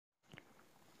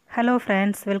Hello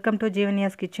friends, welcome to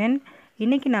Jeevanya's kitchen.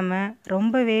 இன்றைக்கி நம்ம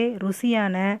ரொம்பவே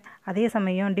ருசியான அதே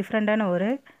சமயம் டிஃப்ரெண்ட்டான ஒரு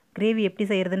கிரேவி எப்படி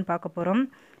செய்கிறதுன்னு பார்க்க போகிறோம்.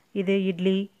 இது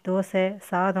இட்லி, தோசை,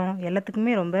 சாதம்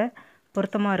எல்லாத்துக்குமே ரொம்ப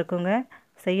பொருத்தமாக இருக்குங்க.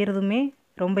 செய்கிறதுமே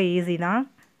ரொம்ப ஈஸி தான்.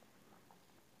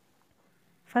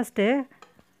 ஃபஸ்ட்டு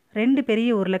 2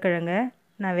 பெரிய உருளைக்கிழங்க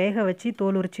நான் வேக வச்சு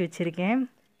தோல் உரித்து வச்சுருக்கேன்.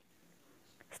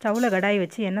 ஸ்டவ்வில் கடாய்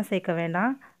வச்சு எண்ணெய் சேர்க்க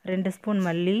வேண்டாம். 2 ஸ்பூன்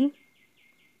மல்லி,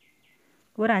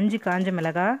 ஒரு 5 காஞ்ச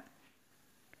மிளகாய்,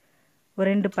 ஒரு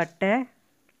 2 பட்டை,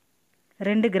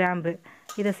 2 கிராம்பு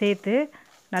இதை சேர்த்து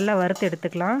நல்லா வறுத்து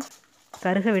எடுத்துக்கலாம்.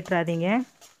 கருக விட்டுறாதீங்க.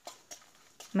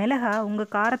 மிளகாய்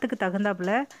உங்கள் காரத்துக்கு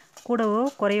தகுந்தாப்புல கூடவோ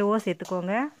குறையவோ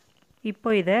சேர்த்துக்கோங்க.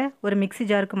 இப்போ இதை ஒரு மிக்ஸி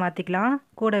ஜாருக்கு மாற்றிக்கலாம்.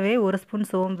 கூடவே 1 ஸ்பூன்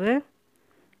சோம்பு,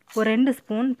 ஒரு 2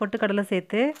 ஸ்பூன் பொட்டுக்கடலை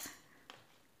சேர்த்து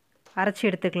அரைச்சி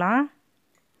எடுத்துக்கலாம்.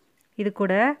 இது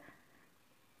கூட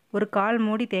ஒரு 1/4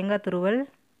 மூடி தேங்காய் துருவல்,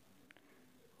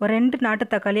 ஒரு 2 நாட்டு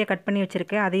தக்காளியை கட் பண்ணி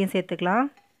வச்சுருக்கேன், அதையும் சேர்த்துக்கலாம்.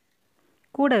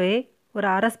 கூடவே ஒரு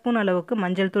 1/2 ஸ்பூன் அளவுக்கு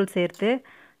மஞ்சள் தூள் சேர்த்து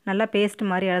நல்லா பேஸ்ட்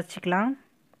மாதிரி அரைச்சிக்கலாம்.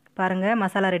 பாருங்கள்,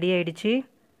 மசாலா ரெடி ஆகிடுச்சு.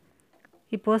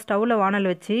 இப்போது ஸ்டவ்வில்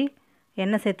வானல் வச்சு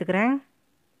எண்ணெய் சேர்த்துக்கிறேன்.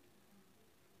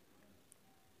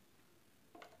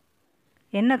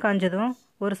 எண்ணெய் காஞ்சதும்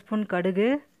 1 ஸ்பூன் கடுகு,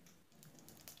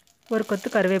 ஒரு கொத்து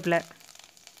கருவேப்பிலை,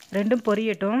 ரெண்டும்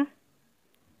பொரியட்டும்.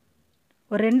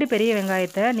 ஒரு 2 பெரிய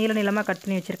வெங்காயத்தை நீள நீளமாக கட்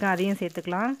பண்ணி வச்சுருக்கேன், அதையும்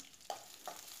சேர்த்துக்கலாம்.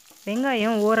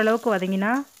 வெங்காயம் ஓரளவுக்கு வதங்கினா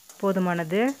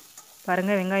போதுமானது.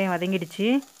 பாருங்கள், வெங்காயம் வதங்கிடுச்சு.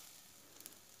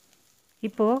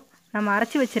 இப்போது நம்ம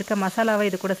அரைச்சி வச்சுருக்க மசாலாவை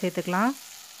இது கூட சேர்த்துக்கலாம்.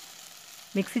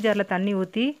 மிக்ஸி ஜாரில் தண்ணி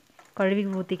ஊற்றி கழுவி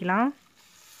ஊற்றிக்கலாம்.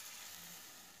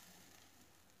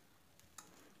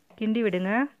 கிண்டி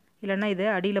விடுங்க, இல்லைன்னா இது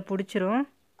அடியில் பிடிச்சிரும்.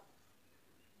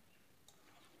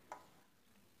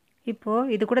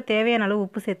 இப்போது இது கூட தேவையான அளவு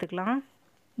உப்பு சேர்த்துக்கலாம்.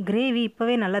 கிரேவி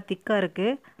இப்போவே நல்லா திக்காக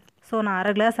இருக்குது. ஸோ நான்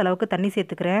 1/2 கிளாஸ் அளவுக்கு தண்ணி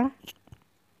சேர்த்துக்கிறேன்.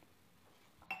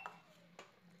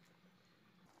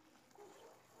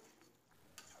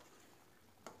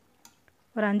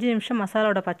 ஒரு 5 நிமிஷம்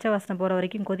மசாலாவோட பச்சை வாசனை போகிற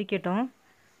வரைக்கும் கொதிக்கட்டும்.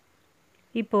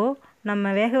 இப்போது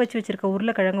நம்ம வேக வச்சு வச்சுருக்க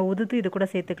உருளைக்கிழங்கை உதுத்து இது கூட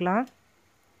சேர்த்துக்கலாம்.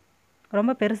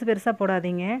 ரொம்ப பெருசு பெருசாக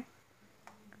போடாதீங்க.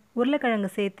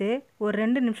 உருளைக்கிழங்கு சேர்த்து ஒரு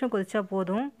 2 நிமிஷம் கொதிச்சா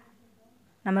போதும்.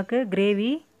 நமக்கு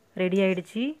கிரேவி ரெடி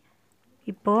ஆகிடுச்சு.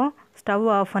 இப்போது ஸ்டவ்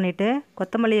ஆஃப் பண்ணிவிட்டு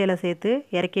கொத்தமல்லி இலை சேர்த்து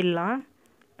இறக்கிடலாம்.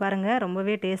 பாருங்கள்,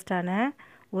 ரொம்பவே டேஸ்டான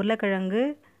உருளைக்கிழங்கு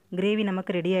கிரேவி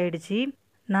நமக்கு ரெடி ஆகிடுச்சு.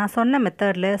 நான் சொன்ன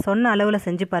மெத்தடில் சொன்ன அளவில்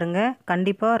செஞ்சு பாருங்கள்.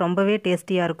 கண்டிப்பாக ரொம்பவே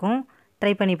டேஸ்டியாக இருக்கும்.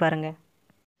 ட்ரை பண்ணி பாருங்கள்.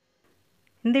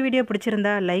 இந்த வீடியோ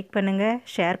பிடிச்சிருந்தா லைக் பண்ணுங்கள்,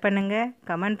 ஷேர் பண்ணுங்கள்,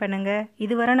 கமெண்ட் பண்ணுங்கள்.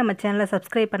 இதுவரை நம்ம சேனலை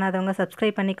சப்ஸ்கிரைப் பண்ணாதவங்க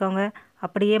சப்ஸ்கிரைப் பண்ணிக்கோங்க.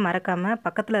 அப்படியே மறக்காமல்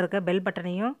பக்கத்தில் இருக்க பெல்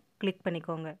பட்டனையும் கிளிக்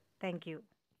பண்ணிக்கோங்க. தேங்க்யூ.